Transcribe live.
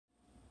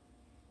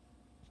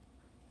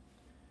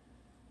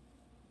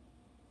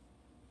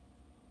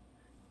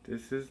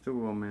This is the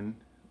woman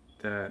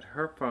that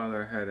her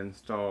father had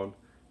installed,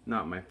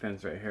 not my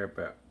fence right here,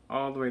 but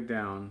all the way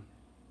down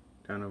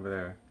over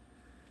there,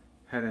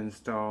 had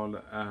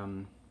installed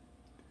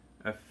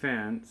a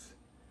fence.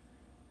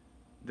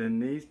 Then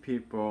these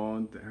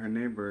people, her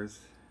neighbors,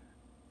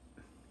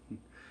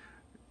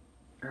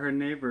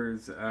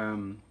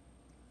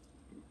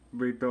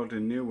 rebuilt a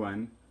new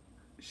one.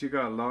 She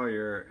got a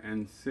lawyer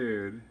and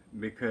sued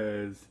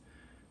because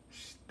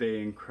they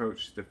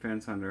encroached the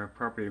fence onto her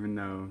property, even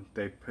though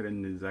they put it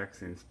in the exact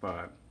same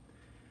spot.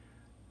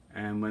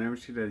 And whenever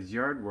she does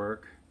yard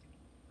work,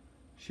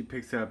 she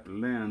picks up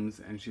limbs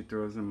and she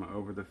throws them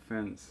over the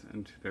fence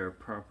into their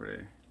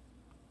property.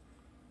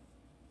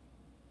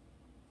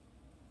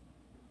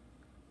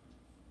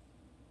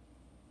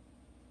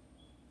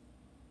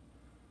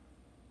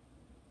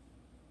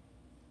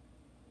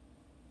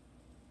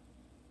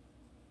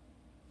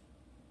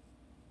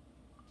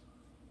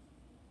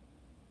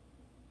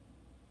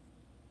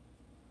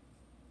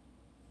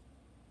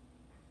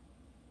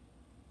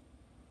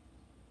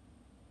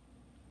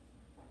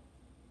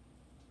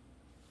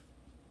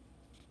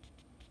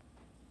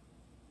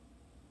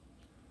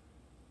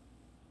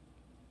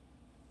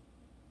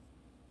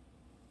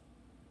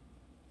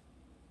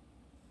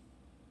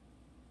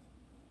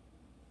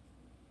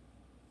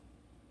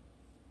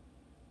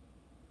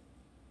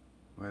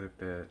 What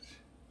a bitch.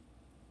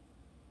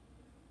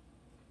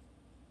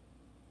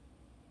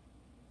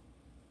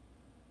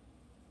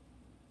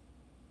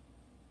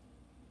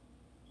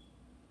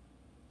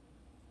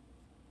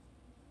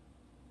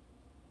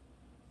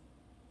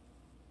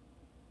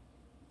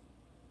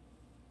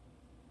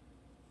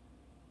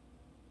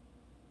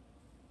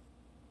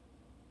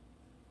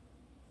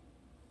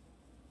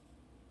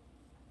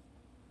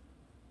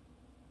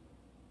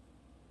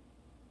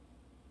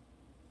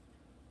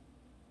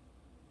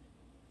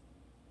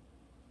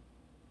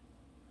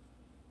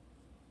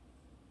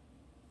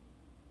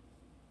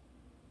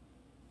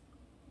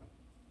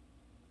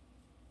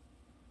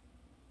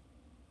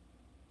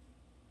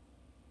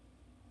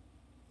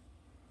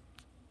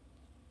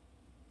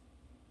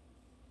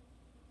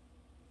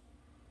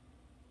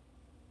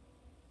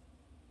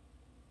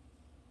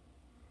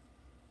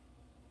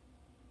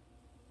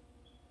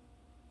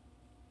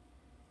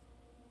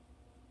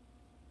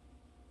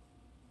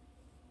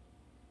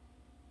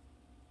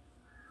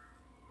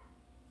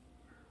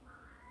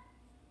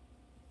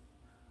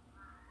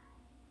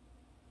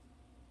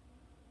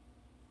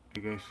 I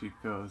guess she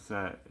feels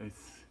that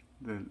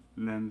the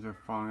limbs are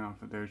falling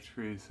off of their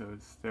tree, so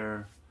it's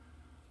their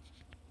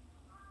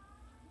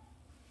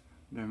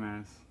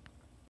mess.